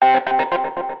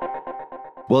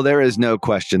Well, there is no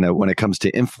question that when it comes to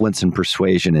influence and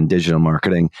persuasion in digital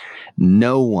marketing,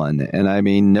 no one, and I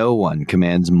mean no one,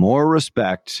 commands more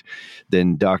respect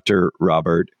than Dr.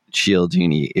 Robert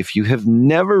Cialdini. If you have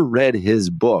never read his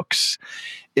books,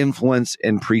 Influence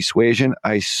and Persuasion,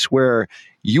 I swear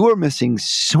you are missing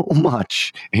so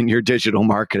much in your digital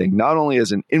marketing, not only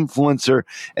as an influencer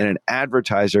and an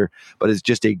advertiser, but as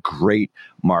just a great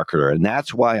marketer. And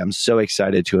that's why I'm so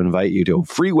excited to invite you to a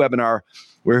free webinar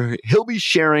where he'll be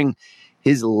sharing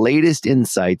his latest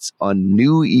insights on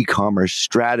new e-commerce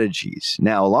strategies.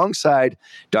 Now, alongside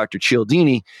Dr.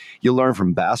 Cialdini, you'll learn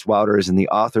from Bass Wouters and the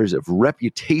authors of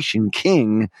Reputation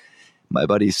King, my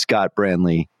buddies Scott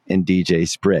Branley and DJ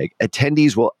Sprigg.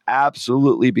 Attendees will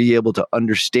absolutely be able to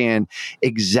understand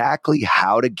exactly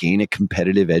how to gain a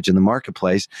competitive edge in the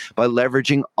marketplace by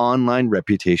leveraging online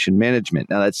reputation management.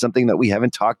 Now, that's something that we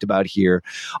haven't talked about here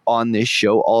on this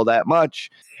show all that much.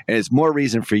 And it's more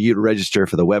reason for you to register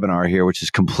for the webinar here, which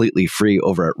is completely free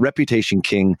over at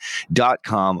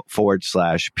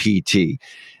reputationking.com/PT.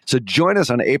 So join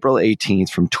us on April 18th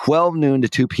from 12 noon to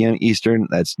 2 p.m. Eastern.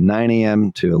 That's 9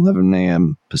 a.m. to 11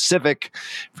 a.m. Pacific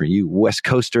for you West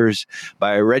Coasters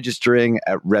by registering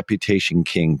at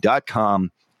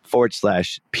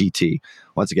reputationking.com/PT.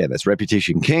 Once again, that's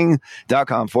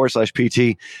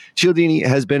reputationking.com/PT. Cialdini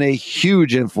has been a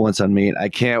huge influence on me, and I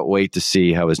can't wait to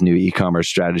see how his new e-commerce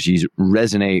strategies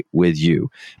resonate with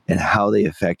you and how they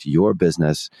affect your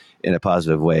business in a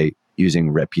positive way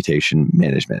using reputation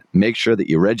management. Make sure that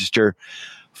you register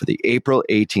for the April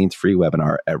 18th free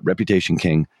webinar at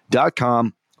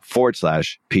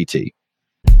reputationking.com/PT.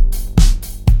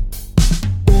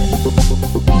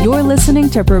 You're listening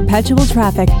to Perpetual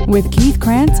Traffic with Keith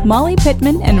Krantz, Molly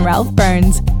Pittman, and Ralph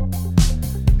Burns.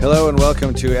 Hello and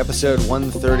welcome to episode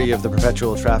 130 of the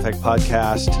Perpetual Traffic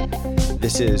podcast.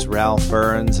 This is Ralph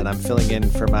Burns, and I'm filling in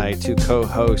for my two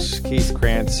co-hosts, Keith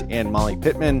Krantz and Molly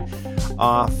Pittman,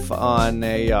 off on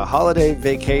a holiday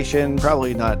vacation,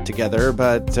 probably not together,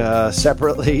 but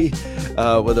separately,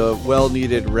 with a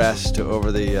well-needed rest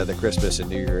over the Christmas and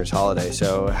New Year's holiday.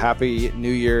 So happy New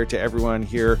Year to everyone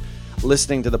here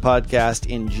listening to the podcast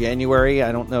in January.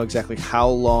 I don't know exactly how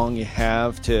long you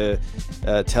have to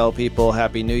tell people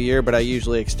Happy New Year, but I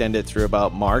usually extend it through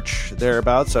about March,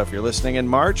 thereabouts. So if you're listening in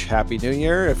March, Happy New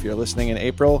Year. If you're listening in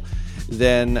April,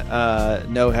 then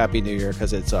no Happy New Year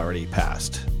because it's already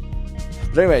passed.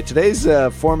 But anyway, today's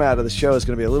format of the show is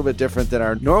going to be a little bit different than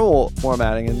our normal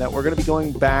formatting in that we're going to be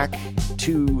going back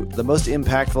to the most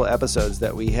impactful episodes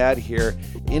that we had here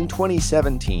in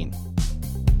 2017.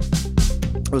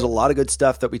 There was a lot of good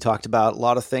stuff that we talked about, a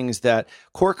lot of things that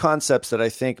core concepts that I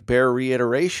think bear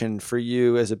reiteration for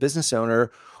you as a business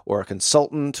owner or a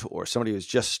consultant or somebody who's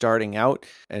just starting out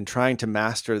and trying to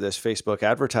master this Facebook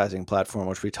advertising platform,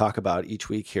 which we talk about each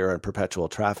week here on Perpetual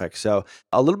Traffic. So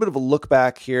a little bit of a look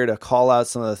back here to call out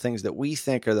some of the things that we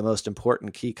think are the most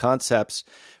important key concepts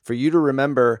for you to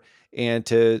remember and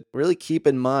to really keep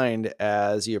in mind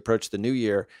as you approach the new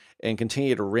year and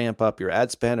continue to ramp up your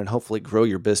ad spend and hopefully grow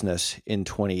your business in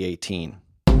 2018.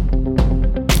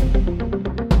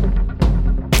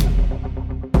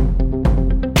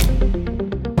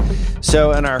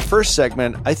 So in our first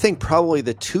segment, I think probably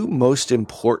the two most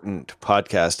important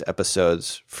podcast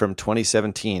episodes from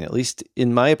 2017, at least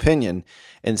in my opinion,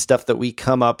 and stuff that we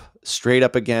come up straight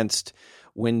up against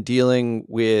when dealing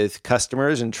with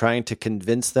customers and trying to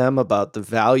convince them about the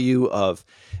value of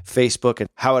Facebook and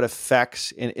how it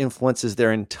affects and influences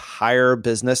their entire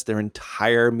business, their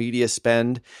entire media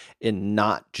spend, and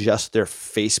not just their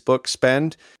Facebook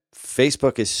spend.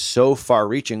 Facebook is so far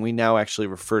reaching, we now actually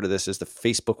refer to this as the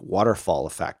Facebook waterfall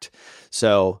effect.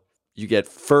 So you get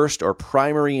first or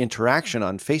primary interaction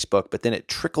on Facebook, but then it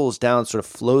trickles down, sort of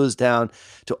flows down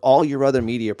to all your other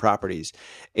media properties.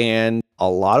 And a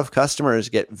lot of customers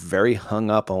get very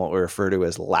hung up on what we refer to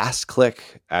as last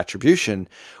click attribution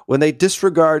when they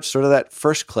disregard sort of that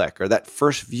first click or that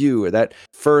first view or that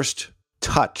first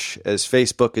touch, as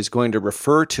Facebook is going to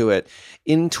refer to it.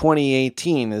 In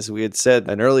 2018, as we had said in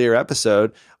an earlier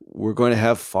episode, we're going to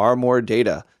have far more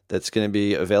data that's going to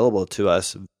be available to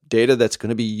us, data that's going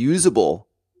to be usable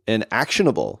and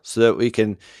actionable so that we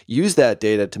can use that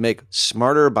data to make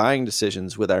smarter buying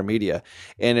decisions with our media.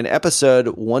 And in episode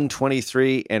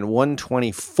 123 and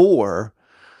 124,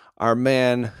 our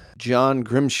man, John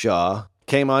Grimshaw,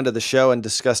 came onto the show and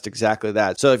discussed exactly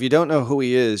that. So if you don't know who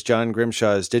he is, John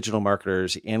Grimshaw is Digital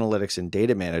Marketers, Analytics, and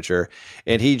Data Manager.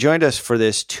 And he joined us for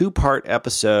this two-part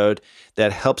episode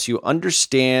that helps you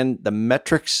understand the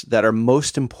metrics that are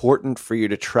most important for you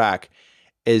to track,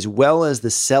 as well as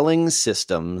the selling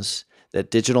systems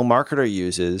that Digital Marketer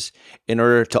uses in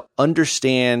order to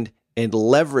understand and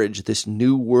leverage this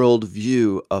new world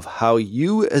view of how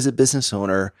you as a business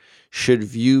owner should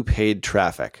view paid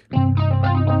traffic.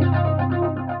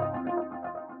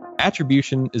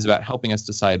 Attribution is about helping us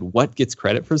decide what gets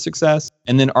credit for success,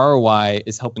 and then ROI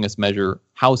is helping us measure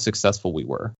how successful we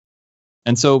were.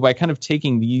 And so by kind of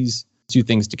taking these two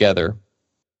things together,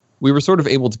 we were sort of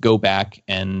able to go back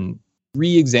and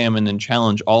re-examine and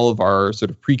challenge all of our sort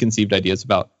of preconceived ideas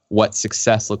about what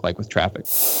success looked like with traffic.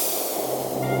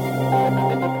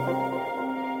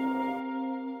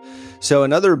 So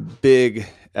another big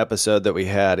episode that we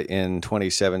had in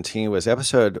 2017 was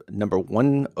episode number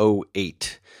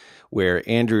 108, where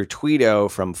Andrew Tweedo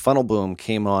from Funnel Boom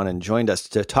came on and joined us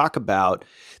to talk about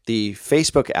the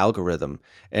Facebook algorithm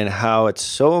and how it's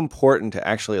so important to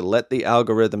actually let the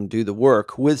algorithm do the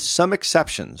work, with some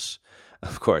exceptions.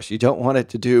 Of course, you don't want it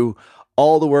to do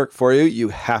all the work for you. You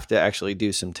have to actually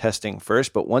do some testing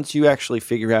first. But once you actually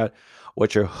figure out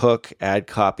what your hook, ad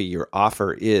copy, your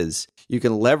offer is, you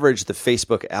can leverage the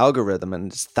Facebook algorithm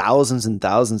and its thousands and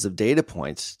thousands of data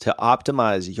points to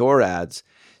optimize your ads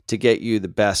to get you the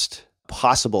best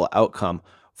possible outcome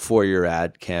for your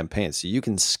ad campaign. So you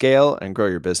can scale and grow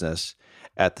your business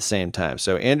at the same time.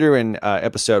 So Andrew in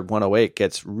episode 108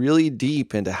 gets really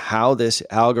deep into how this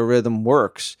algorithm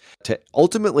works to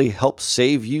ultimately help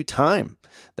save you time.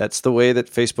 That's the way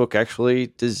that Facebook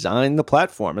actually designed the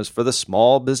platform, is for the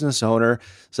small business owner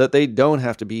so that they don't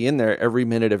have to be in there every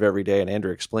minute of every day. And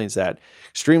Andrew explains that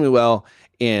extremely well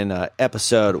in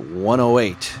episode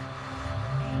 108.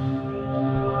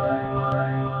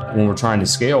 When we're trying to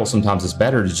scale, sometimes it's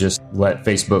better to just let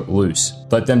Facebook loose.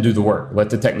 Let them do the work. Let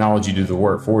the technology do the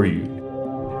work for you.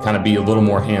 Kind of be a little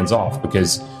more hands-off,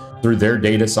 because through their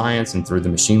data science and through the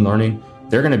machine learning,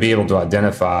 they're going to be able to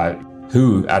identify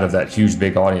who out of that huge,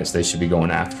 big audience they should be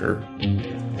going after.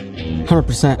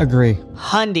 100% agree.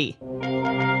 Hundy.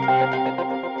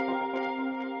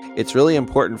 It's really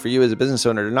important for you as a business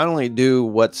owner to not only do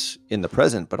what's in the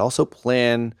present, but also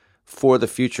plan for the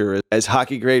future. As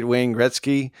hockey great Wayne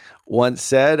Gretzky once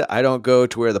said, I don't go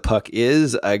to where the puck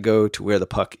is, I go to where the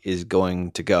puck is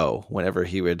going to go, whenever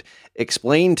he would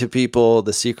explain to people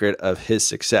the secret of his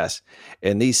success.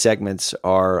 And these segments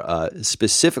are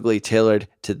specifically tailored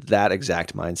to that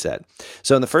exact mindset.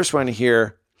 So in the first one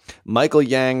here, Michael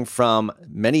Yang from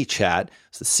ManyChat,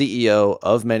 the CEO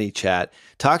of ManyChat,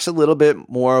 talks a little bit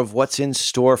more of what's in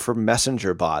store for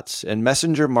messenger bots and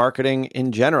messenger marketing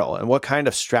in general, and what kind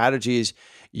of strategies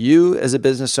you as a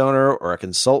business owner or a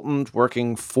consultant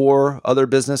working for other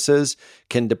businesses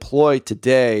can deploy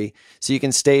today so you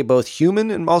can stay both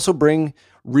human and also bring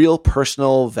real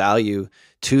personal value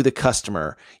to the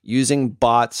customer using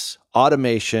bots,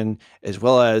 automation, as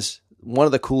well as one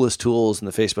of the coolest tools in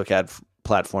the Facebook ad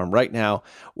platform right now,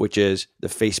 which is the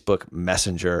Facebook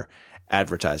Messenger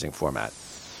advertising format.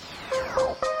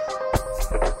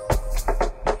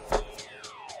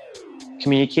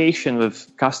 Communication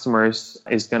with customers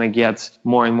is going to get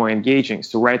more and more engaging.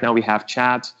 So right now we have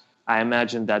chat. I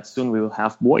imagine that soon we will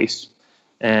have voice.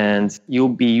 And you'll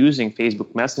be using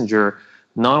Facebook Messenger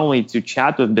not only to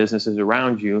chat with businesses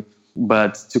around you,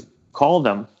 but to call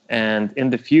them. And in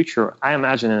the future, I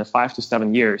imagine in 5 to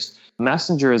 7 years,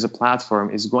 Messenger as a platform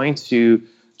is going to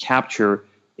capture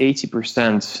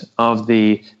 80% of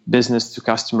the business to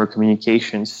customer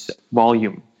communications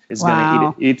volume. It's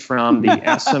going to eat from the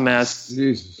SMS.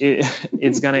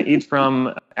 It's going to eat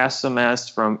from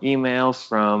SMS, from email,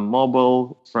 from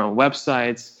mobile, from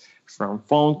websites, from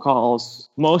phone calls.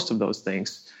 Most of those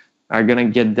things are going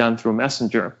to get done through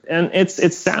Messenger. And it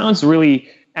sounds really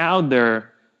out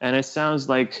there, and it sounds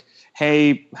like,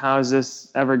 hey, how is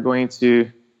this ever going to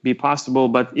be possible?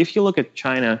 But if you look at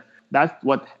China, that's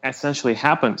what essentially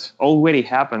already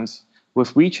happens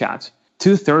with WeChat.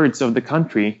 2/3 of the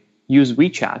country use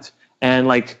WeChat, and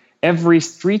like every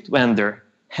street vendor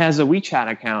has a WeChat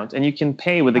account, and you can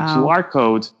pay with a QR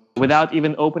code without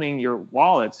even opening your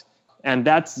wallet, and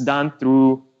that's done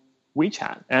through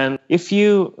WeChat. And if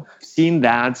you've seen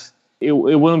that, it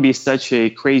wouldn't be such a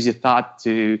crazy thought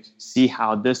to see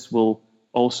how this will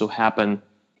also happen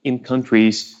in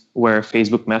countries where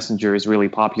Facebook Messenger is really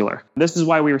popular. This is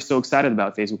why we are so excited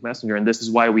about Facebook Messenger, and this is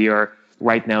why we are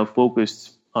right now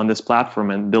focused on this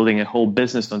platform and building a whole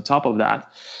business on top of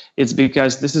that. It's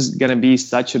because this is going to be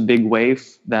such a big wave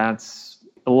that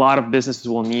a lot of businesses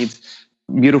will need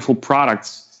beautiful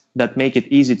products that make it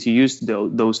easy to use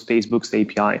those Facebook's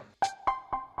API.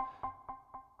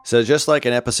 So just like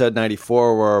in episode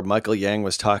 94, where Michael Yang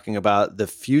was talking about the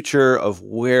future of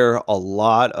where a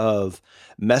lot of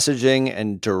messaging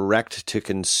and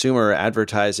direct-to-consumer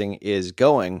advertising is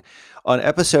going, on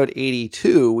episode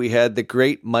 82, we had the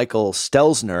great Michael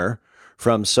Stelzner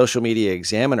from Social Media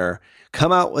Examiner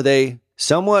come out with a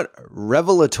somewhat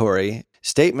revelatory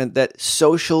statement that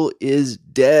social is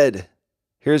dead.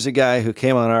 Here's a guy who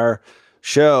came on our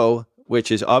show,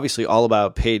 which is obviously all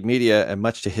about paid media, and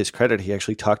much to his credit, he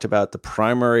actually talked about the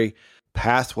primary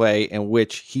pathway in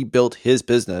which he built his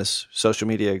business, Social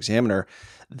Media Examiner.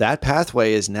 That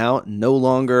pathway is now no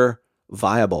longer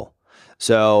viable.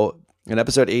 So in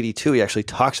episode 82, he actually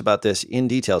talks about this in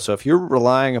detail. So if you're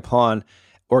relying upon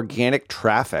organic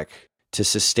traffic to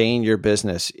sustain your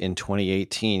business in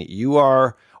 2018, you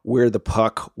are where the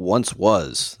puck once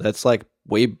was. That's like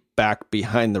way back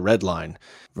behind the red line.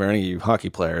 For any of you hockey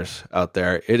players out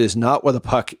there, it is not where the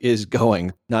puck is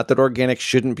going. Not that organic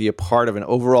shouldn't be a part of an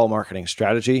overall marketing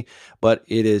strategy, but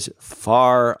it is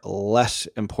far less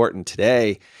important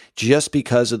today just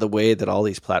because of the way that all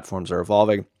these platforms are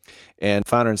evolving. And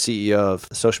founder and CEO of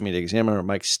the Social Media Examiner,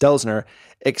 Mike Stelzner,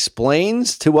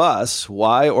 explains to us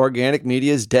why organic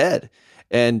media is dead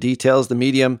and details the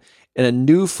medium in a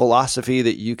new philosophy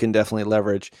that you can definitely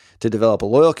leverage to develop a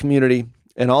loyal community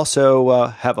and also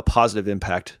have a positive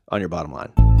impact on your bottom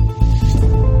line.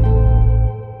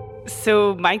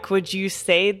 So, Mike, would you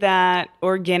say that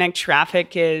organic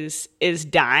traffic is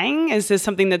dying? Is this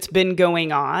something that's been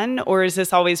going on, or has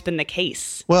this always been the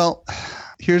case? Well,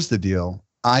 here's the deal.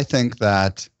 I think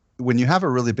that when you have a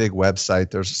really big website,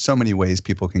 there's so many ways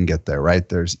people can get there, right?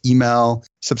 There's email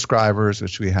subscribers,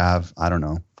 which we have,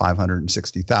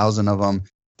 560,000 of them.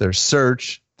 There's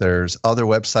search. There's other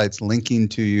websites linking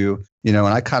to you, and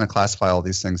I kind of classify all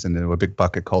these things into a big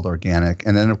bucket called organic.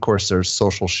 And then, of course, there's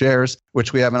social shares,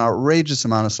 which we have an outrageous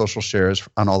amount of social shares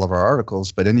on all of our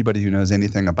articles. But anybody who knows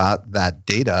anything about that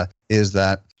data is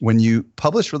that when you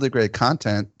publish really great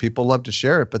content, people love to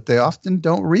share it, but they often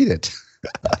don't read it.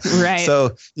 Right.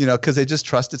 So, because they just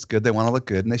trust it's good, they want to look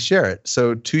good, and they share it.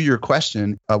 So to your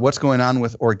question, what's going on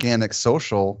with organic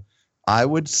social, I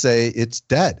would say it's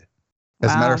dead.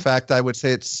 As a matter of fact, I would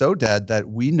say it's so dead that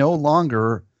we no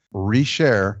longer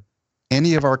reshare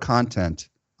any of our content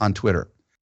on Twitter.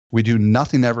 We do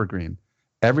nothing evergreen.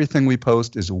 Everything we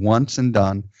post is once and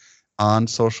done on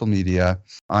social media.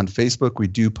 On Facebook, we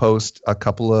do post a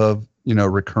couple of,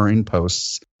 recurring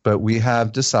posts, but we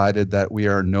have decided that we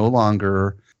are no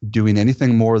longer doing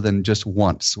anything more than just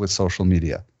once with social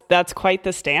media. That's quite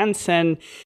the stance. And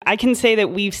I can say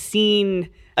that we've seen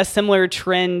a similar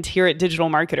trend here at Digital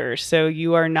Marketers. So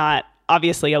you are not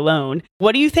obviously alone.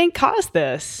 What do you think caused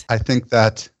this? I think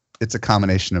that it's a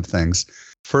combination of things.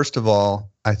 First of all,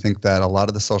 I think that a lot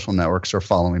of the social networks are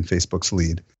following Facebook's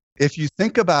lead. If you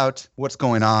think about what's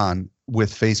going on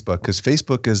with Facebook, because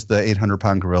Facebook is the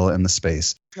 800-pound gorilla in the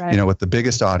space, right, with the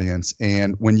biggest audience.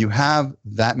 And when you have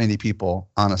that many people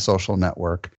on a social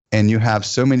network and you have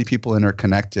so many people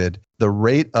interconnected, the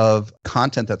rate of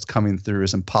content that's coming through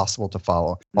is impossible to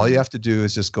follow. All you have to do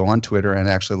is just go on Twitter and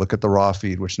actually look at the raw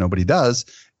feed, which nobody does.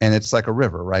 And it's like a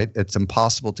river, right? It's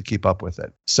impossible to keep up with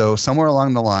it. So somewhere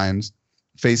along the lines,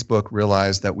 Facebook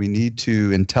realized that we need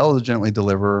to intelligently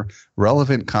deliver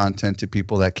relevant content to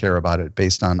people that care about it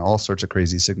based on all sorts of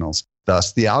crazy signals.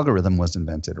 Thus, the algorithm was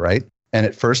invented, right? And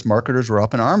at first, marketers were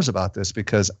up in arms about this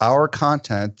because our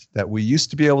content that we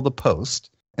used to be able to post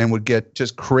and would get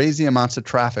just crazy amounts of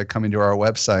traffic coming to our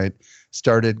website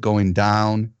started going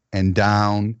down and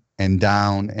down and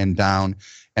down and down.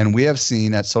 And we have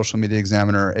seen at Social Media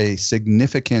Examiner a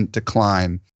significant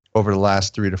decline over the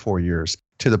last 3 to 4 years,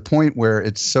 to the point where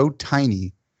it's so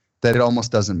tiny that it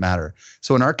almost doesn't matter.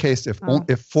 So in our case, if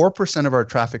 4% of our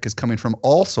traffic is coming from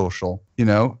all social,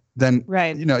 then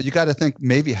right, you got to think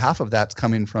maybe half of that's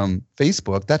coming from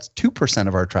Facebook. That's 2%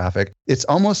 of our traffic. It's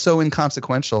almost so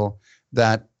inconsequential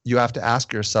that you have to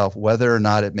ask yourself whether or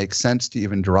not it makes sense to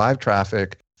even derive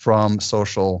traffic from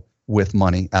social with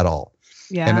money at all.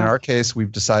 Yeah. And in our case,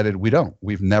 we've decided we don't.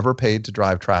 We've never paid to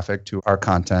drive traffic to our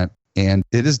content, and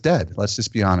it is dead. Let's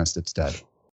just be honest, it's dead.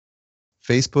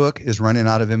 Facebook is running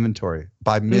out of inventory.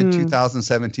 By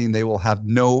mid-2017, they will have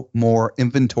no more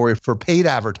inventory for paid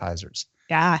advertisers.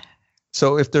 Yeah.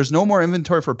 So if there's no more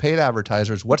inventory for paid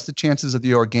advertisers, what's the chances of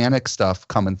the organic stuff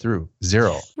coming through?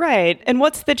 0. Right. And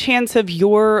what's the chance of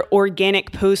your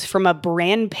organic post from a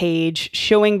brand page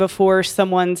showing before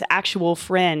someone's actual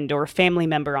friend or family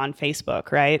member on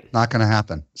Facebook, right? Not going to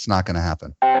happen. It's not going to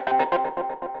happen.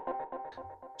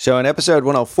 So in episode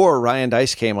 104, Ryan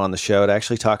Deiss came on the show to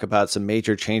actually talk about some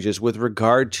major changes with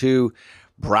regard to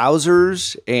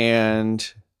browsers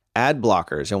and ad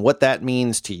blockers and what that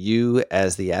means to you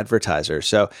as the advertiser.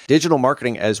 So digital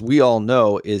marketing, as we all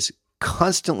know, is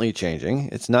constantly changing.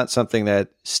 It's not something that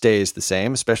stays the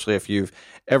same, especially if you've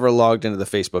ever logged into the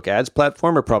Facebook ads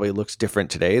platform. It probably looks different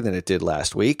today than it did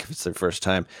last week, if it's the first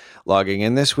time logging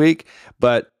in this week.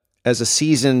 But as a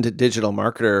seasoned digital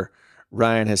marketer,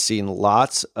 Ryan has seen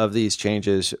lots of these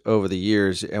changes over the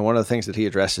years. And one of the things that he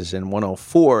addresses in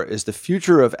 104 is the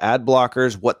future of ad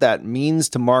blockers, what that means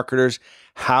to marketers,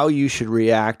 how you should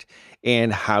react,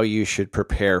 and how you should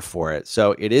prepare for it.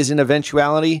 So it is an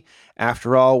eventuality.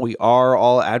 After all, we are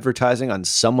all advertising on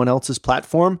someone else's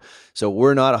platform. So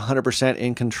we're not 100%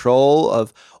 in control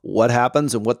of what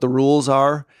happens and what the rules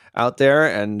are out there.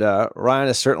 And Ryan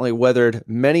has certainly weathered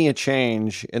many a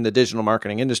change in the digital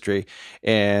marketing industry.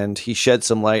 And he shed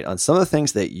some light on some of the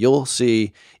things that you'll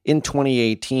see in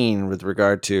 2018 with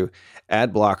regard to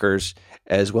ad blockers,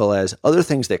 as well as other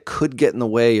things that could get in the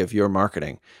way of your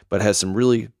marketing, but has some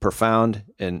really profound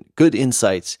and good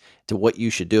insights to what you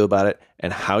should do about it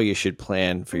and how you should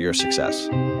plan for your success.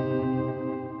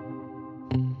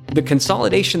 The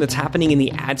consolidation that's happening in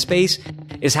the ad space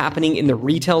is happening in the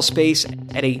retail space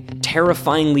at a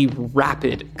terrifyingly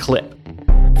rapid clip.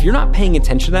 If you're not paying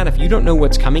attention to that, if you don't know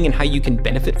what's coming and how you can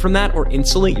benefit from that or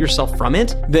insulate yourself from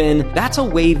it, then that's a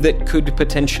wave that could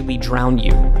potentially drown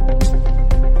you.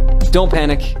 Don't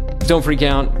panic. Don't freak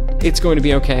out. It's going to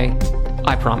be okay.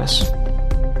 I promise.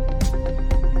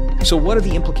 So what are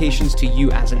the implications to you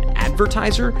as an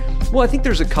advertiser? Well, I think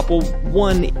there's a couple.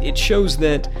 One, it shows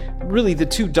that really the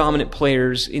two dominant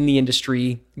players in the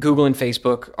industry, Google and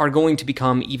Facebook, are going to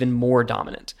become even more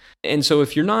dominant. And so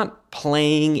if you're not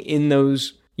playing in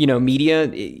those, media,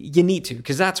 you need to,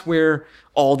 because that's where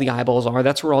all the eyeballs are.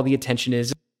 That's where all the attention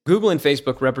is. Google and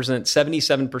Facebook represent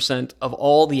 77% of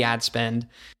all the ad spend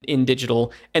in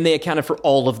digital, and they accounted for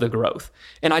all of the growth.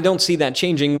 And I don't see that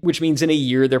changing, which means in a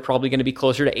year, they're probably going to be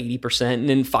closer to 80%, and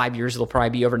in 5 years, it'll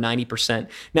probably be over 90%.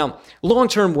 Now,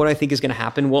 long-term, what I think is going to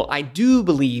happen, well, I do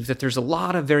believe that there's a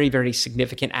lot of very, very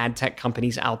significant ad tech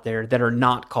companies out there that are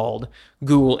not called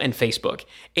Google and Facebook.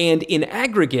 And in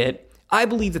aggregate, I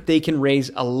believe that they can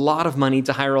raise a lot of money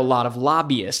to hire a lot of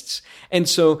lobbyists. And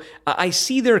so I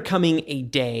see there coming a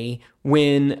day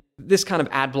when this kind of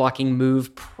ad blocking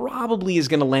move probably is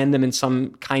going to land them in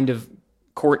some kind of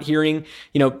court hearing.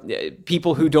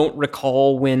 People who don't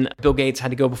recall when Bill Gates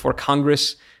had to go before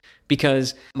Congress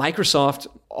because Microsoft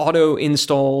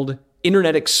auto-installed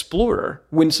Internet Explorer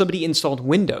when somebody installed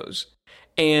Windows.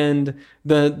 And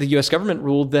the US government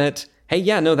ruled that, hey,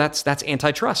 yeah, no, that's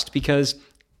antitrust because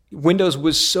Windows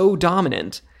was so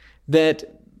dominant that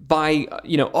by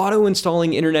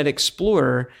auto-installing Internet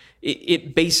Explorer,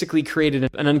 it basically created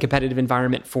an uncompetitive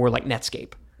environment for like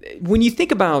Netscape. When you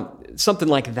think about something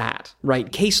like that, right,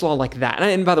 case law like that,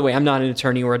 and by the way, I'm not an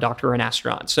attorney or a doctor or an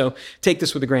astronaut, so take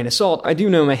this with a grain of salt. I do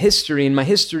know my history, and my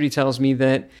history tells me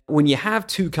that when you have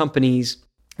two companies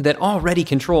that already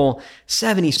control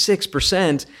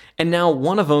 76%, and now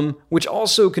one of them, which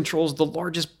also controls the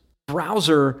largest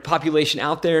browser population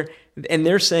out there, and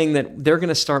they're saying that they're going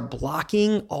to start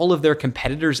blocking all of their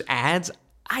competitors' ads,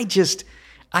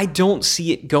 I don't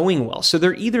see it going well. So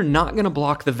they're either not going to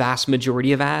block the vast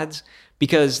majority of ads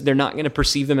because they're not going to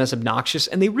perceive them as obnoxious,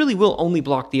 and they really will only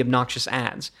block the obnoxious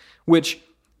ads, which,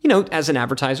 as an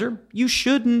advertiser, you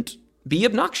shouldn't be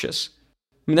obnoxious.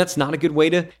 I mean, that's not a good way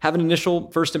to have an initial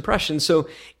first impression. So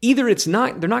either they're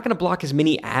not going to block as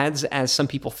many ads as some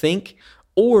people think,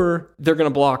 or they're going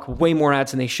to block way more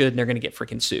ads than they should, and they're going to get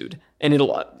freaking sued, and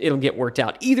it'll get worked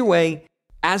out. Either way,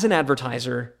 as an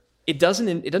advertiser, it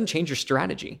doesn't change your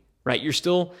strategy, right? You're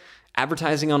still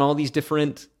advertising on all these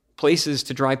different places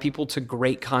to drive people to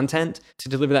great content, to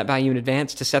deliver that value in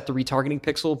advance, to set the retargeting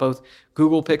pixel, both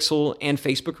Google pixel and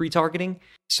Facebook retargeting,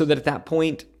 so that at that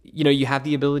point, you have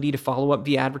the ability to follow up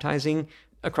via advertising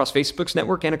across Facebook's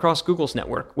network and across Google's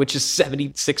network, which is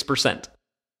 76%.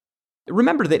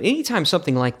 Remember that anytime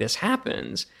something like this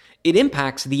happens, it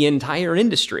impacts the entire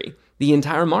industry, the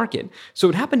entire market. So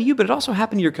it happened to you, but it also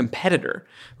happened to your competitor,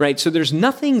 right? So there's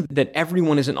nothing that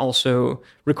everyone isn't also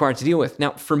required to deal with.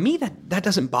 Now, for me, that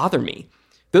doesn't bother me.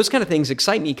 Those kind of things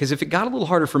excite me because if it got a little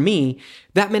harder for me,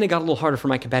 that meant it got a little harder for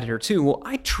my competitor too. Well,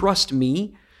 I trust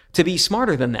me to be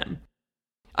smarter than them.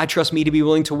 I trust me to be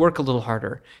willing to work a little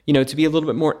harder, to be a little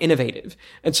bit more innovative.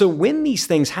 And so when these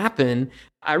things happen,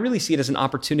 I really see it as an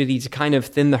opportunity to kind of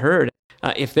thin the herd.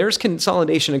 If there's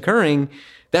consolidation occurring,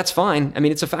 that's fine. I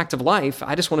mean, it's a fact of life.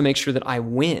 I just want to make sure that I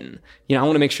win. I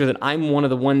want to make sure that I'm one of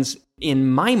the ones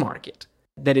in my market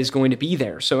that is going to be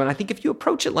there. So, and I think if you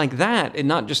approach it like that and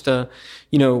not just a,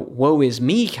 woe is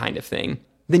me kind of thing,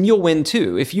 then you'll win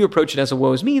too. If you approach it as a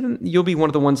woe is me, then you'll be one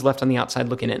of the ones left on the outside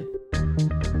looking in.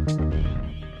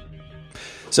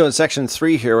 So in section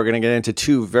 3 here, we're going to get into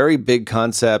two very big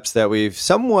concepts that we've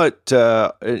somewhat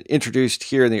introduced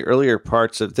here in the earlier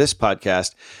parts of this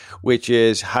podcast, which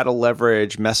is how to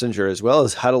leverage Messenger as well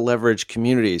as how to leverage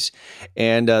communities.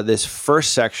 And this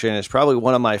first section is probably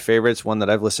one of my favorites, one that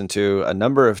I've listened to a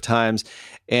number of times.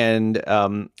 And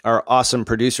our awesome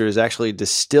producer has actually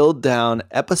distilled down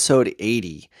episode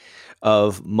 80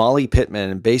 of Molly Pittman,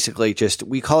 and basically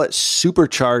we call it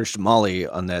supercharged Molly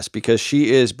on this because she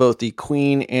is both the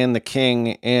queen and the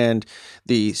king and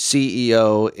the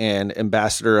CEO and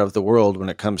ambassador of the world when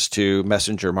it comes to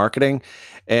messenger marketing.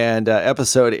 And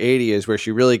episode 80 is where she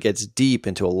really gets deep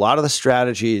into a lot of the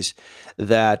strategies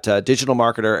that digital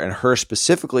marketer and her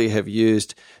specifically have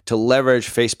used to leverage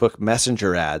Facebook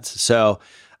Messenger ads. So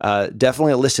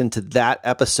definitely listen to that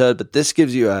episode, but this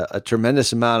gives you a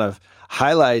tremendous amount of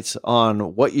highlights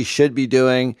on what you should be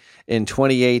doing in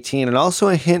 2018 and also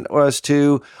a hint as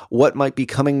to what might be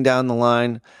coming down the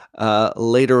line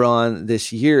later on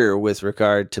this year with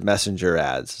regard to messenger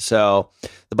ads. So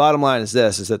the bottom line is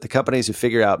this, is that the companies who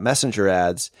figure out messenger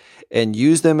ads and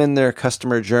use them in their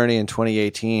customer journey in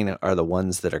 2018 are the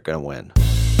ones that are going to win.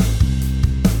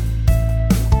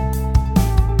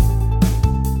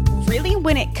 Really,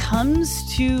 when it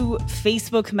comes to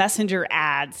Facebook Messenger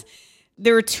ads,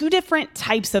 there are two different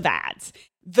types of ads.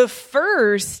 The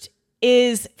first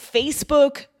is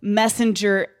Facebook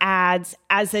Messenger ads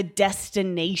as a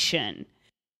destination.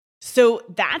 So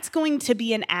that's going to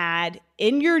be an ad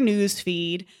in your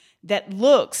newsfeed that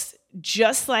looks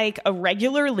just like a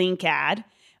regular link ad,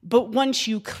 but once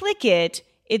you click it,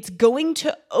 it's going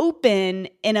to open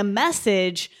in a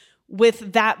message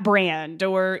with that brand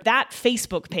or that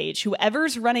Facebook page.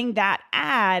 Whoever's running that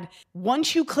ad,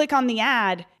 once you click on the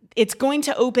ad, it's going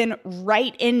to open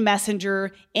right in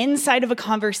Messenger inside of a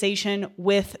conversation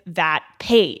with that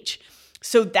page.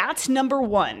 So that's number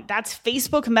one. That's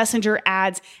Facebook Messenger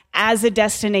ads as a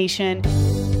destination.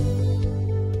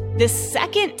 The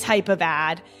second type of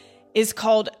ad is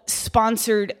called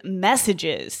sponsored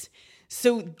messages.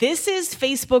 So this is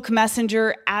Facebook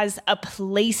Messenger as a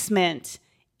placement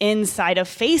inside of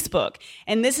Facebook.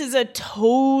 And this is a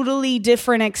totally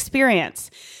different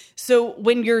experience. So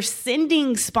when you're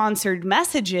sending sponsored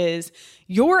messages,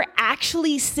 you're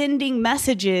actually sending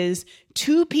messages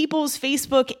to people's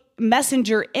Facebook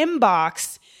Messenger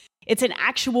inbox. It's an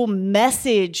actual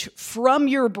message from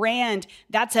your brand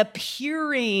that's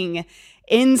appearing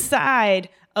inside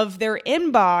of their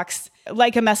inbox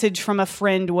like a message from a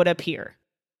friend would appear.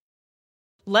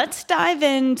 Let's dive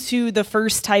into the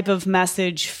first type of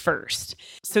message first.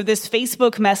 So this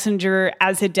Facebook Messenger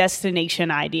as a destination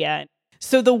idea.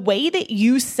 So the way that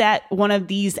you set one of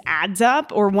these ads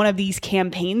up or one of these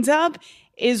campaigns up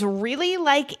is really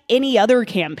like any other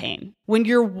campaign. When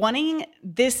you're wanting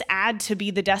this ad to be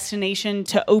the destination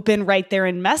to open right there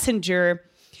in Messenger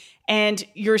and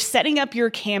you're setting up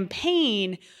your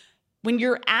campaign, when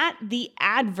you're at the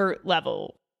advert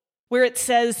level where it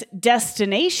says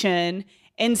destination,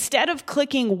 instead of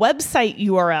clicking website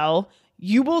URL,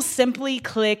 you will simply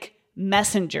click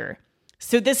Messenger.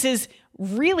 So this is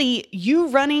really you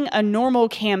running a normal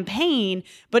campaign,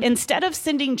 but instead of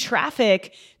sending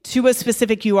traffic to a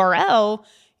specific URL,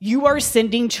 you are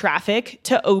sending traffic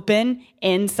to open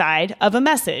inside of a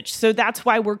message. So that's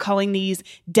why we're calling these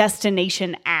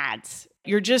destination ads.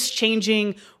 You're just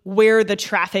changing where the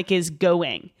traffic is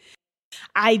going.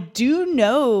 I do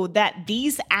know that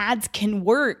these ads can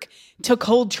work to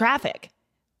cold traffic,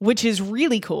 which is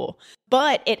really cool,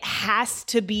 but it has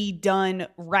to be done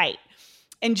right.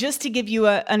 And just to give you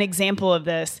an example of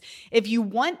this, if you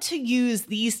want to use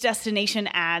these destination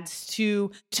ads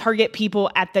to target people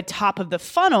at the top of the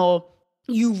funnel,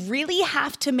 you really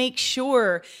have to make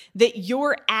sure that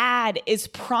your ad is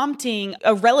prompting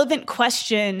a relevant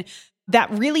question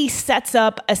that really sets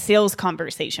up a sales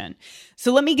conversation.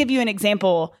 So let me give you an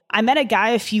example. I met a guy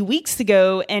a few weeks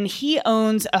ago and he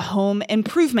owns a home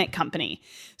improvement company.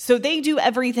 So they do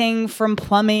everything from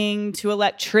plumbing to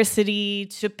electricity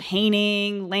to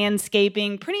painting,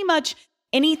 landscaping, pretty much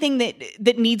anything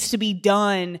that needs to be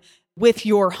done with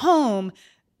your home,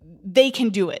 they can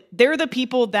do it. They're the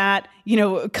people that,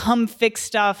 come fix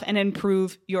stuff and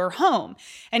improve your home.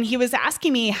 And he was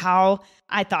asking me how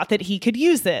I thought that he could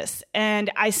use this.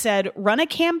 And I said, run a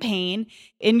campaign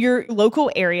in your local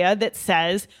area that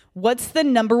says, what's the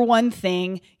number one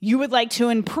thing you would like to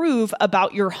improve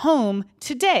about your home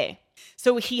today?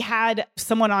 So he had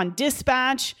someone on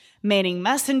dispatch, manning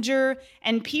Messenger,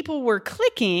 and people were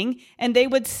clicking and they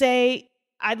would say,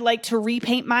 I'd like to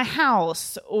repaint my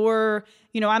house, or,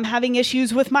 I'm having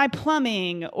issues with my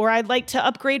plumbing, or I'd like to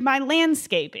upgrade my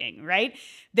landscaping, right?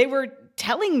 They were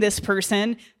telling this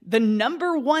person the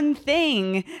number one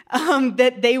thing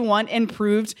that they want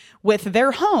improved with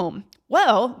their home.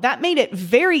 Well, that made it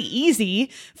very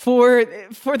easy for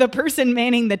the person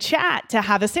manning the chat to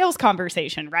have a sales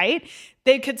conversation, right?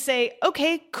 They could say,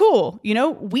 okay, cool.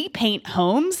 We paint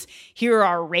homes. Here are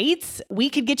our rates. We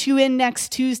could get you in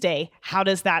next Tuesday. How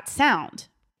does that sound?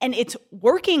 And it's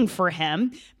working for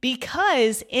him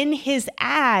because in his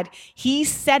ad,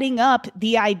 he's setting up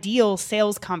the ideal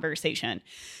sales conversation.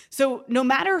 So no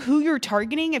matter who you're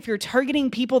targeting, if you're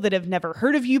targeting people that have never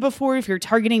heard of you before, if you're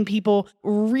targeting people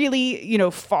really,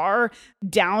 far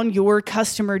down your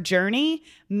customer journey,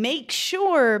 make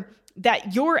sure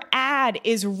that your ad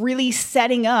is really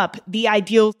setting up the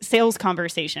ideal sales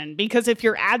conversation. Because if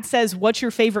your ad says, "What's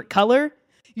your favorite color?"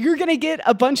 you're going to get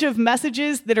a bunch of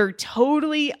messages that are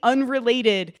totally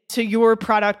unrelated to your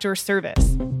product or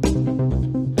service.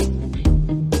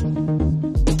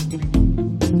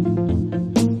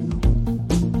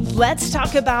 Let's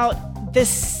talk about the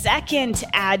second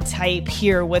ad type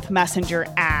here with Messenger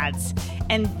ads.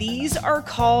 And these are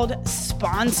called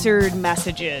sponsored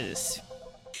messages.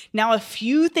 Now, a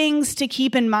few things to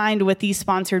keep in mind with these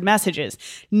sponsored messages.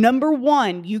 Number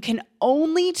one, you can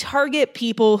only target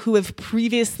people who have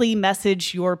previously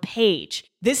messaged your page.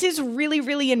 This is really,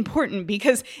 really important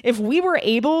because if we were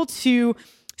able to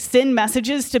send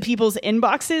messages to people's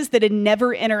inboxes that had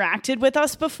never interacted with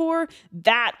us before,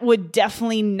 that would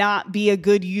definitely not be a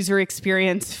good user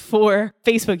experience for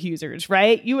Facebook users,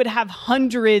 right? You would have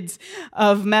hundreds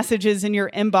of messages in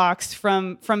your inbox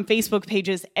from Facebook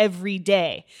pages every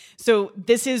day. So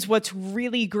this is what's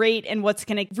really great and what's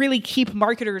going to really keep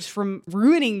marketers from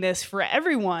ruining this for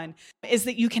everyone is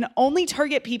that you can only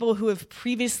target people who have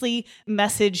previously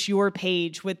messaged your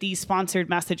page with these sponsored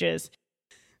messages.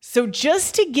 So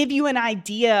just to give you an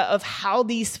idea of how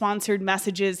these sponsored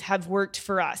messages have worked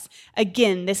for us.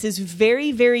 Again, this is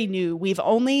very, very new. We've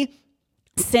only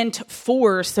sent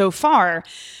 4 so far,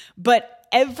 but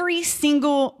every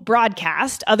single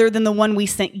broadcast, other than the one we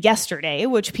sent yesterday,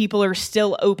 which people are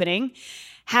still opening,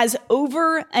 has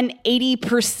over an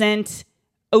 80%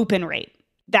 open rate.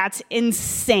 That's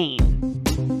insane.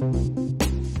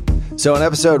 So in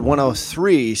episode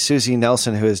 103, Susie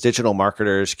Nelson, who is Digital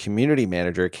Marketer's community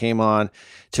manager, came on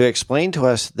to explain to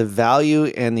us the value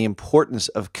and the importance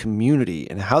of community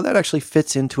and how that actually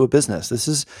fits into a business. This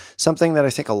is something that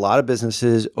I think a lot of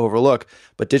businesses overlook,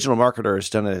 but Digital Marketer has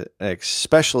done an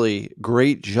especially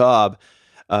great job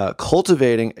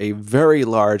cultivating a very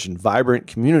large and vibrant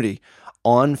community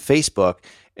on Facebook.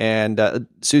 And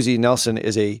Susie Nelson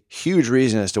is a huge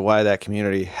reason as to why that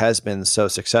community has been so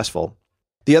successful.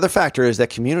 The other factor is that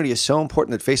community is so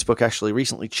important that Facebook actually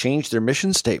recently changed their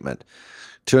mission statement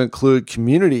to include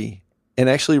community and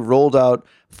actually rolled out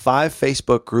 5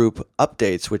 Facebook group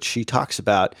updates, which she talks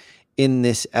about in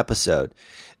this episode.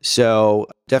 So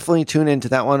definitely tune into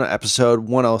that one, episode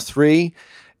 103,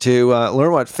 to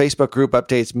learn what Facebook group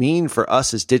updates mean for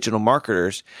us as digital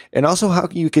marketers, and also how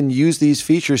you can use these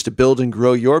features to build and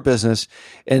grow your business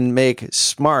and make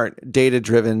smart,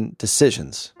 data-driven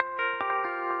decisions.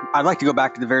 I'd like to go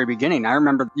back to the very beginning. I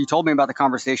remember you told me about the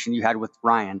conversation you had with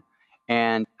Ryan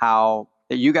and how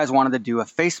that you guys wanted to do a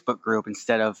Facebook group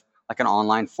instead of like an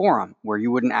online forum where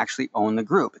you wouldn't actually own the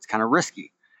group. It's kind of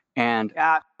risky. And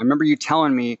I remember you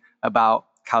telling me about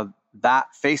how that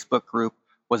Facebook group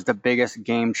was the biggest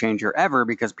game changer ever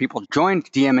because people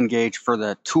joined DM Engage for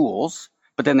the tools,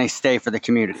 but then they stay for the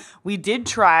community. We did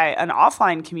try an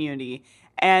offline community.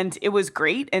 And it was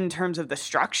great in terms of the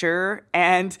structure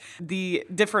and the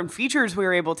different features we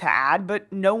were able to add,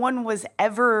 but no one was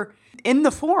ever in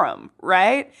the forum,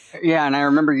 right? Yeah, and I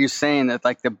remember you saying that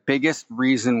like the biggest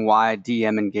reason why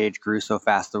DM Engage grew so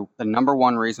fast, the number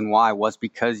one reason why was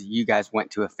because you guys went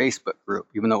to a Facebook group,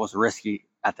 even though it was risky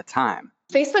at the time.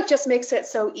 Facebook just makes it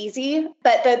so easy,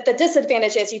 but the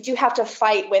disadvantage is you do have to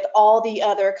fight with all the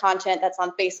other content that's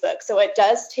on Facebook. So it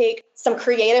does take some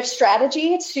creative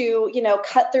strategy to,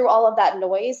 cut through all of that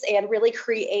noise and really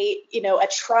create, a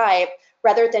tribe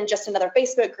rather than just another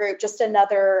Facebook group, just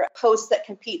another post that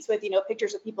competes with,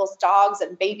 pictures of people's dogs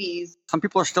and babies. Some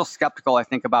people are still skeptical, I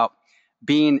think, about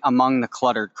being among the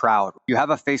cluttered crowd. You have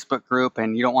a Facebook group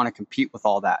and you don't want to compete with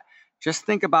all that. Just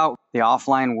think about the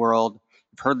offline world.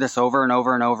 I've heard this over and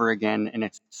over and over again, and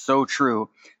it's so true.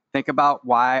 Think about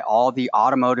why all the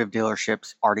automotive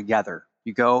dealerships are together.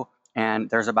 You go and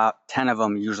there's about 10 of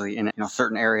them usually in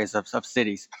certain areas of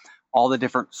cities. All the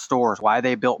different stores, why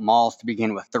they built malls to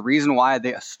begin with. The reason why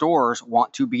the stores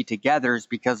want to be together is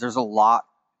because there's a lot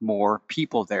more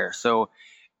people there. So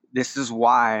This is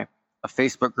why a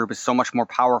Facebook group is so much more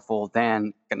powerful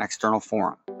than an external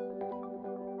forum.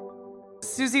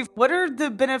 Susie, what are the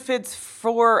benefits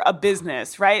for a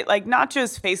business, right? Like not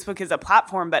just Facebook as a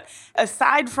platform, but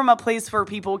aside from a place where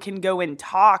people can go and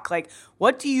talk, like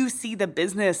what do you see the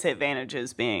business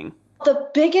advantages being? The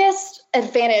biggest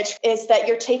advantage is that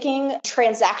you're taking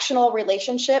transactional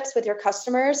relationships with your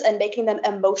customers and making them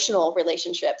emotional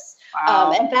relationships.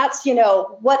 Wow. And that's,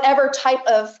 whatever type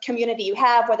of community you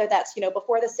have, whether that's,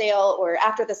 before the sale or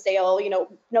after the sale,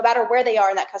 no matter where they are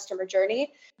in that customer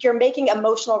journey, you're making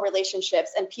emotional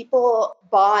relationships and people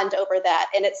bond over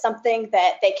that. And it's something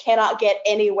that they cannot get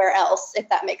anywhere else, if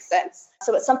that makes sense.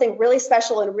 So it's something really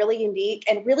special and really unique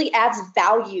and really adds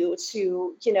value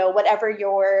to, whatever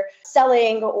you're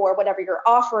selling or whatever you're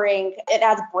offering. It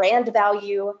adds brand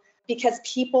value because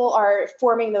people are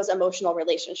forming those emotional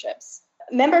relationships.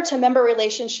 Member-to-member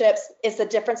relationships is the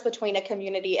difference between a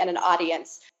community and an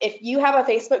audience. If you have a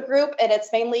Facebook group and it's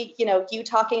mainly, you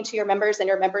talking to your members and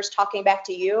your members talking back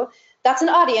to you, that's an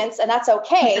audience and that's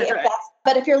okay.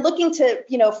 But if you're looking to,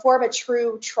 form a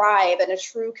true tribe and a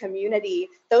true community,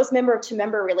 those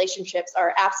member-to-member relationships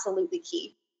are absolutely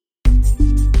key.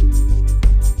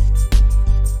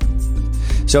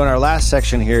 So in our last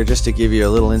section here, just to give you a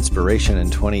little inspiration in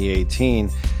 2018,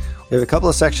 we have a couple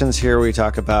of sections here where we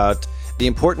talk about the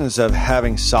importance of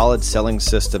having solid selling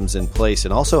systems in place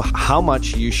and also how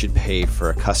much you should pay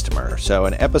for a customer. So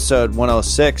in episode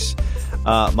 106,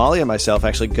 Molly and myself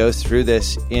actually go through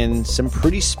this in some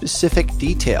pretty specific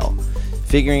detail,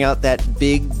 figuring out that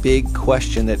big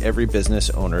question that every business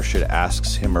owner should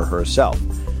ask him or herself.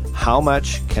 How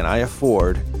much can I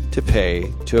afford to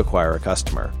pay to acquire a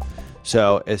customer?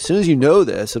 So as soon as you know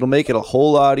this, it'll make it a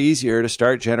whole lot easier to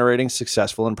start generating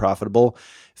successful and profitable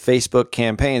Facebook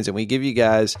campaigns. And we give you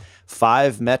guys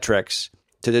 5 metrics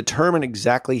to determine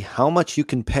exactly how much you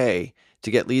can pay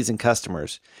to get leads and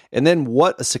customers, and then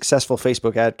what a successful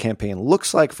Facebook ad campaign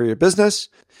looks like for your business,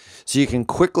 so you can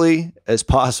quickly as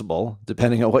possible,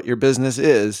 depending on what your business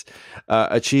is,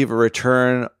 achieve a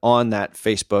return on that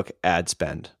Facebook ad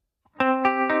spend.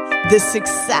 The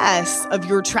success of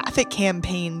your traffic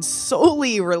campaign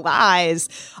solely relies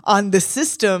on the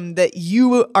system that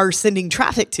you are sending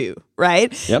traffic to,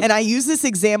 right? Yep. And I use this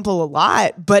example a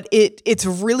lot, but it's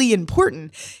really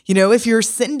important. If you're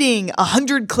sending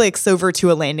 100 clicks over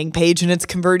to a landing page and it's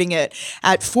converting it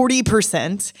at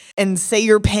 40%, and say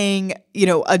you're paying,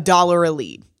 $1 a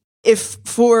lead. If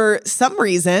for some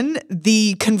reason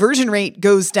the conversion rate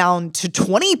goes down to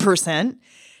 20%,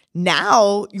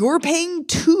 now you're paying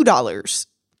 $2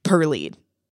 per lead.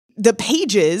 The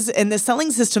pages and the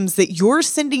selling systems that you're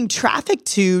sending traffic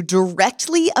to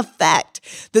directly affect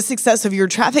the success of your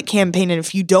traffic campaign. And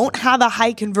if you don't have a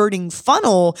high converting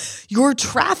funnel, your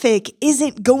traffic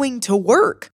isn't going to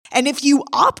work. And if you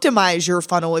optimize your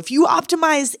funnel, if you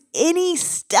optimize any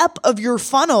step of your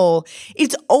funnel,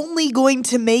 it's only going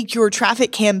to make your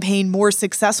traffic campaign more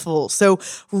successful. So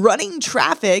running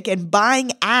traffic and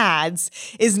buying ads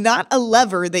is not a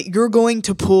lever that you're going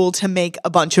to pull to make a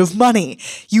bunch of money.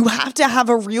 You have to have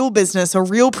a real business, a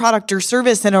real product or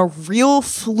service, and a real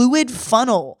fluid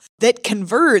funnel that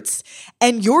converts.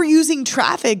 And you're using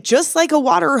traffic just like a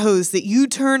water hose that you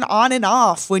turn on and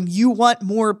off when you want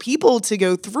more people to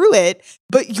go through it,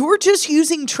 but you're just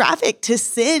using traffic to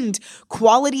send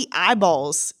quality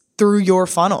eyeballs through your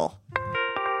funnel.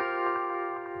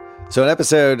 So in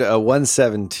episode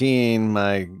 117,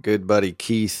 my good buddy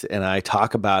Keith and I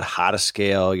talk about how to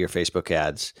scale your Facebook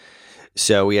ads.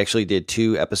 So we actually did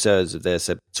 2 episodes of this.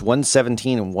 It's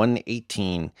 117 and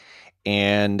 118.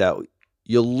 And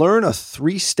you'll learn a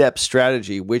 3-step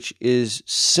strategy, which is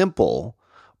simple,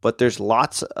 but there's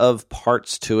lots of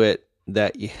parts to it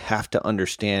that you have to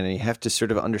understand, and you have to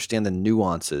sort of understand the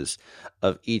nuances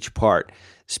of each part,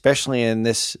 especially in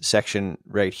this section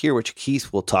right here, which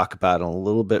Keith will talk about in a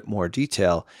little bit more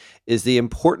detail, is the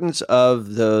importance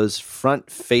of those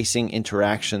front-facing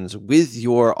interactions with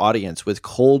your audience, with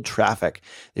cold traffic.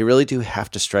 They really do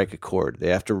have to strike a chord. They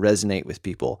have to resonate with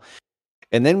people.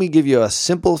 And then we give you a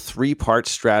simple 3-part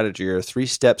strategy or a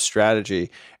 3-step strategy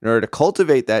in order to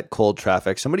cultivate that cold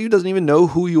traffic, somebody who doesn't even know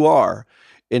who you are,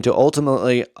 into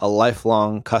ultimately a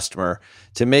lifelong customer,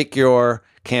 to make your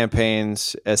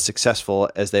campaigns as successful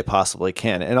as they possibly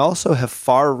can, and also have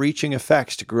far-reaching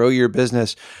effects to grow your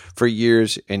business for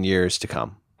years and years to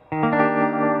come.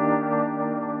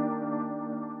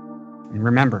 And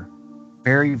remember,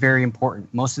 very, very important.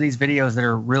 Most of these videos that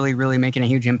are really, really making a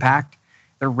huge impact,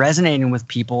 they're resonating with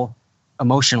people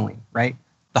emotionally, right?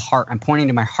 The heart. I'm pointing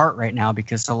to my heart right now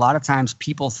because a lot of times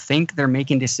people think they're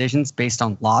making decisions based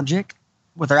on logic,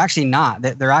 what they're actually not.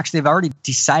 They've already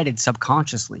decided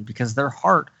subconsciously, because their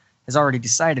heart has already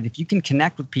decided. If you can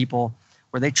connect with people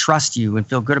where they trust you and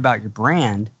feel good about your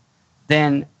brand,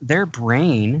 then their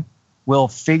brain will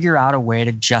figure out a way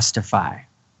to justify.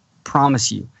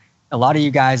 Promise you. A lot of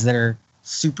you guys that are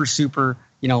super,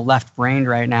 left-brained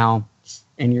right now,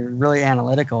 and you're really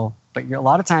analytical, but a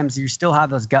lot of times you still have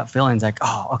those gut feelings like,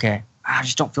 oh, okay, I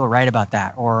just don't feel right about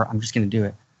that, or I'm just going to do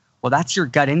it. Well, that's your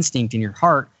gut instinct in your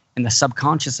heart and the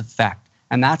subconscious effect.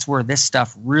 And that's where this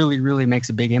stuff really, really makes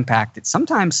a big impact.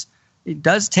 Sometimes it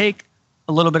does take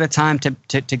a little bit of time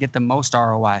to get the most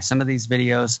ROI. Some of these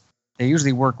videos, they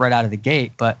usually work right out of the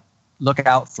gate, but look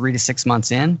out 3 to 6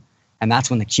 months in, and that's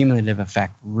when the cumulative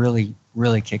effect really,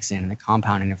 really kicks in, and the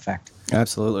compounding effect.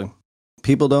 Absolutely.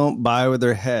 People don't buy with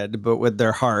their head, but with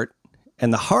their heart.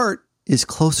 And the heart is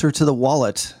closer to the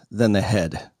wallet than the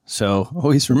head. So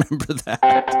always remember that.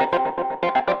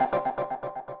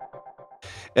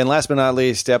 And last but not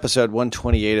least, episode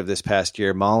 128 of this past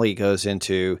year, Molly goes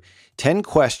into 10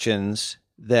 questions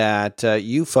that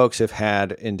you folks have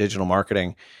had in digital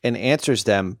marketing and answers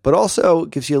them, but also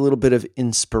gives you a little bit of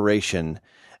inspiration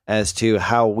as to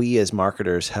how we as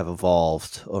marketers have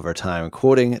evolved over time.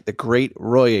 Quoting the great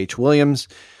Roy H. Williams,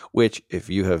 which if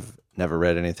you have never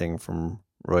read anything from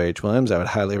Roy H. Williams, I would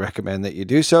highly recommend that you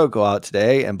do so. Go out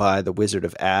today and buy The Wizard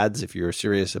of Ads. If you're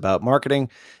serious about marketing,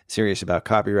 serious about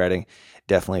copywriting,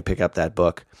 definitely pick up that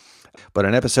book. But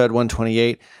in episode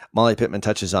 128, Molly Pittman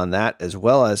touches on that as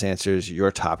well as answers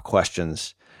your top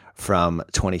questions from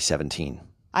 2017.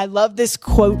 I love this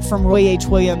quote from Roy H.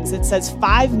 Williams. It says,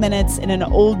 5 minutes in an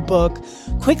old book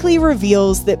quickly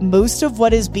reveals that most of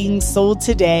what is being sold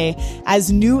today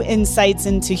as new insights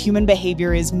into human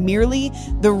behavior is merely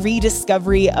the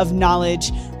rediscovery of knowledge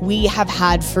we have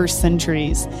had for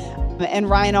centuries. And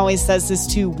Ryan always says this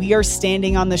too. We are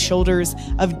standing on the shoulders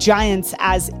of giants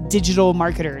as digital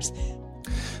marketers.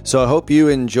 So I hope you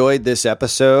enjoyed this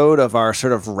episode of our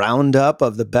sort of roundup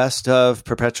of the best of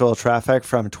perpetual traffic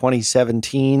from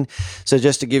 2017. So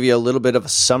just to give you a little bit of a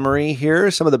summary here,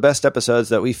 some of the best episodes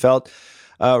that we felt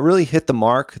really hit the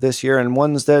mark this year, and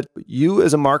ones that you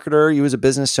as a marketer, you as a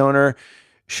business owner,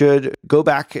 should go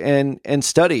back and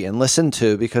study and listen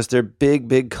to, because they're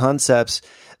big concepts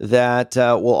that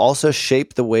will also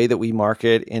shape the way that we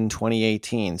market in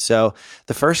 2018. So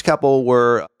the first couple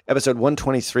were episode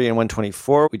 123 and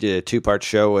 124. We did a 2-part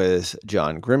show with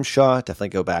John Grimshaw. Definitely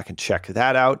go back and check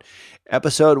that out.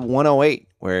 Episode 108,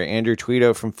 where Andrew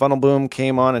Tweedo from Funnel Boom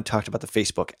came on and talked about the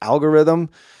Facebook algorithm.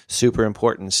 Super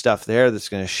important stuff there that's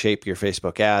going to shape your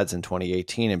Facebook ads in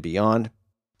 2018 and beyond.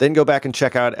 Then go back and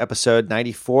check out episode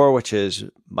 94, which is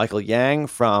Michael Yang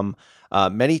from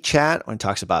ManyChat, when he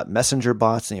talks about messenger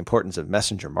bots and the importance of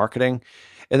messenger marketing.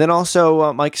 And then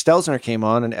also Mike Stelzner came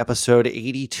on in episode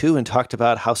 82 and talked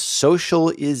about how social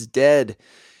is dead.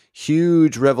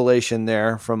 Huge revelation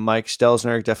there from Mike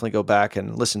Stelzner. Definitely go back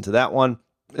and listen to that one,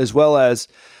 as well as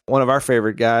one of our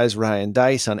favorite guys, Ryan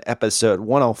Dice, on episode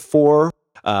 104,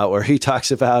 where he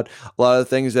talks about a lot of the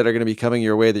things that are going to be coming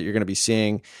your way that you're going to be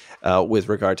seeing with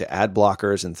regard to ad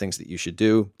blockers and things that you should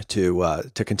do to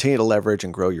continue to leverage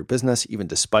and grow your business, even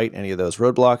despite any of those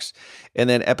roadblocks. And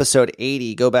then episode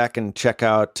 80, go back and check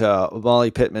out Molly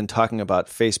Pittman talking about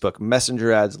Facebook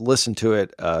Messenger ads. Listen to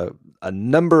it a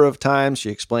number of times.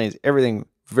 She explains everything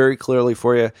very clearly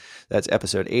for you. That's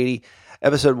episode 80.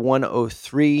 Episode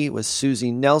 103 was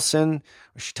Susie Nelson,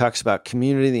 where she talks about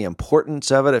community, the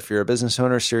importance of it. If you're a business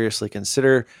owner, seriously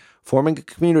consider forming a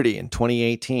community in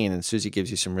 2018. And Susie gives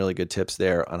you some really good tips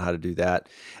there on how to do that.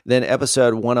 Then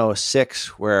episode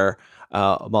 106, where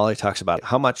Molly talks about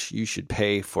how much you should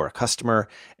pay for a customer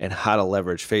and how to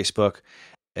leverage Facebook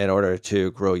in order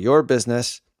to grow your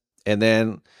business. And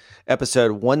then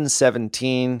episode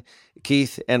 117,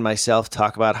 Keith and myself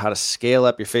talk about how to scale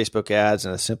up your Facebook ads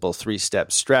in a simple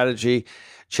 3-step strategy.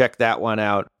 Check that one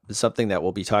out. It's something that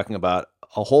we'll be talking about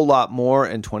a whole lot more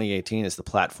in 2018 as the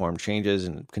platform changes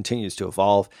and continues to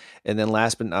evolve. And then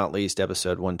last but not least,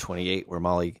 episode 128, where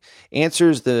Molly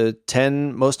answers the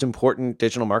 10 most important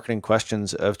digital marketing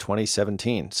questions of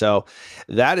 2017. So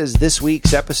that is this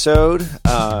week's episode,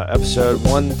 episode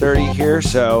 130 here.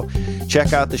 So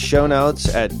check out the show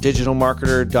notes at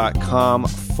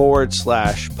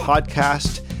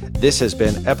digitalmarketer.com/podcast. This has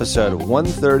been episode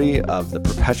 130 of the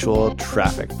Perpetual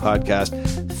Traffic Podcast.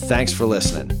 Thanks for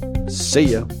listening. See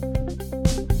ya.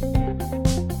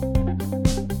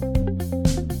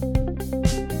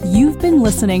 You've been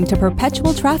listening to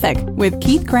Perpetual Traffic with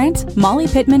Keith Krantz, Molly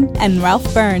Pittman, and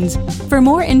Ralph Burns. For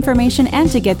more information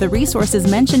and to get the resources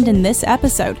mentioned in this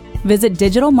episode, visit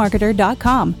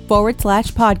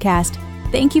digitalmarketer.com/podcast.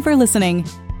 Thank you for listening.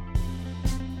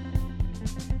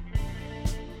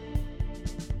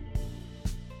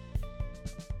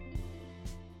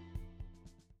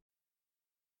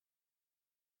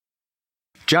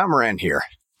 John Moran here.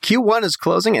 Q1 is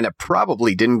closing and it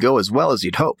probably didn't go as well as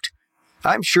you'd hoped.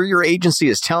 I'm sure your agency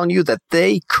is telling you that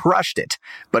they crushed it,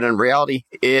 but in reality,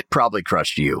 it probably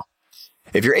crushed you.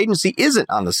 If your agency isn't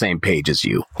on the same page as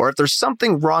you, or if there's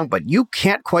something wrong but you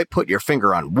can't quite put your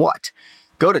finger on what,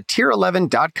 go to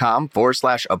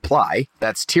tier11.com/apply.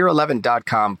 That's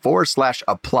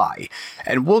tier11.com/apply.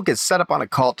 And we'll get set up on a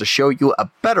call to show you a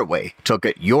better way to look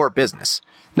at your business,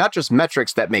 not just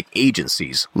metrics that make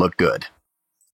agencies look good.